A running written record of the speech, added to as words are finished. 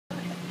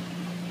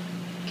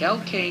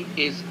Kalk King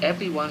is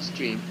everyone's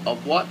dream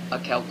of what a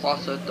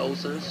Kalkwasser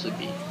doser should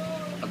be,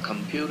 a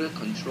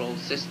computer-controlled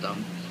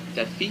system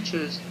that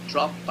features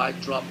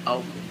drop-by-drop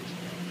output,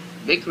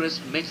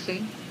 vigorous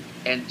mixing,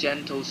 and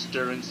gentle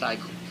stirring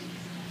cycles,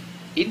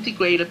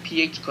 integrated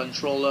pH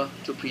controller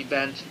to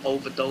prevent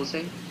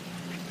overdosing,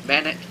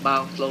 managed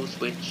mount flow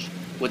switch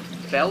with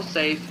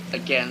fail-safe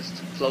against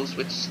flow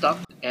switch stuck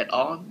at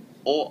on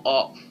or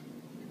off,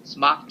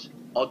 smart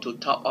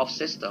auto-top-off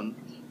system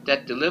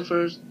that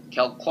delivers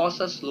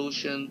Kalkwasser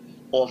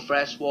solution or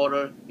fresh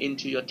water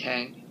into your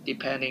tank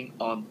depending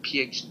on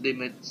pH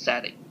limit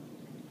setting.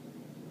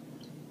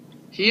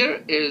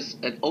 Here is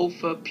an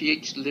over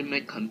pH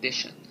limit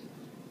condition.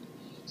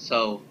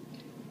 So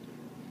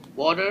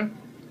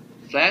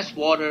fresh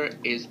water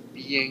is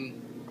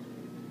being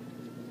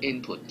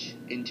input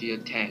into your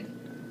tank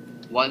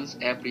once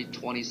every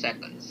 20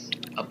 seconds,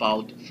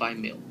 about 5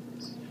 ml.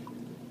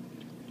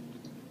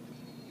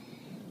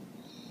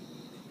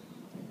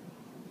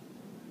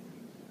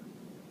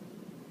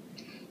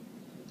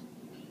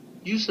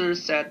 User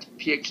set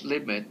pH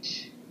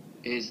limit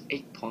is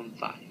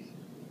 8.5.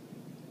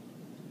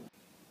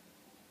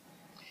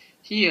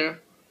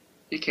 Here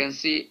you can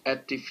see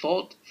at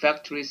default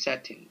factory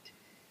setting,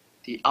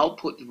 the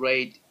output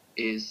rate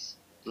is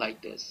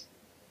like this,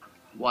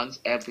 once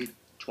every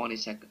 20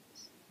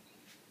 seconds.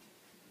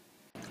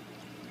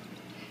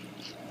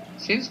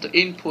 Since the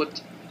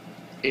input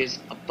is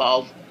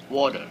above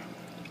water,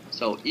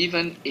 so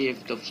even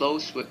if the flow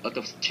switch or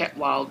the check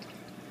valve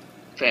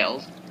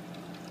fails,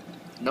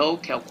 no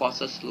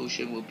Kalkwasser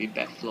solution will be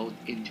backflowed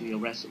into your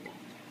reservoir.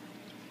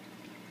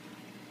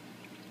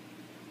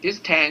 This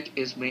tank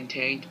is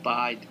maintained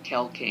by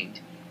Kalk King.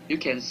 You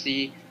can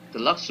see the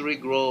luxury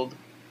growth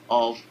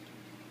of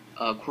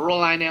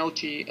coralline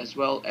algae as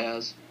well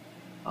as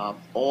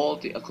all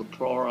the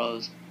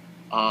aquaporas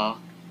are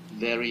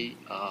very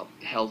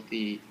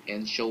healthy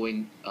and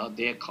showing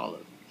their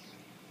color.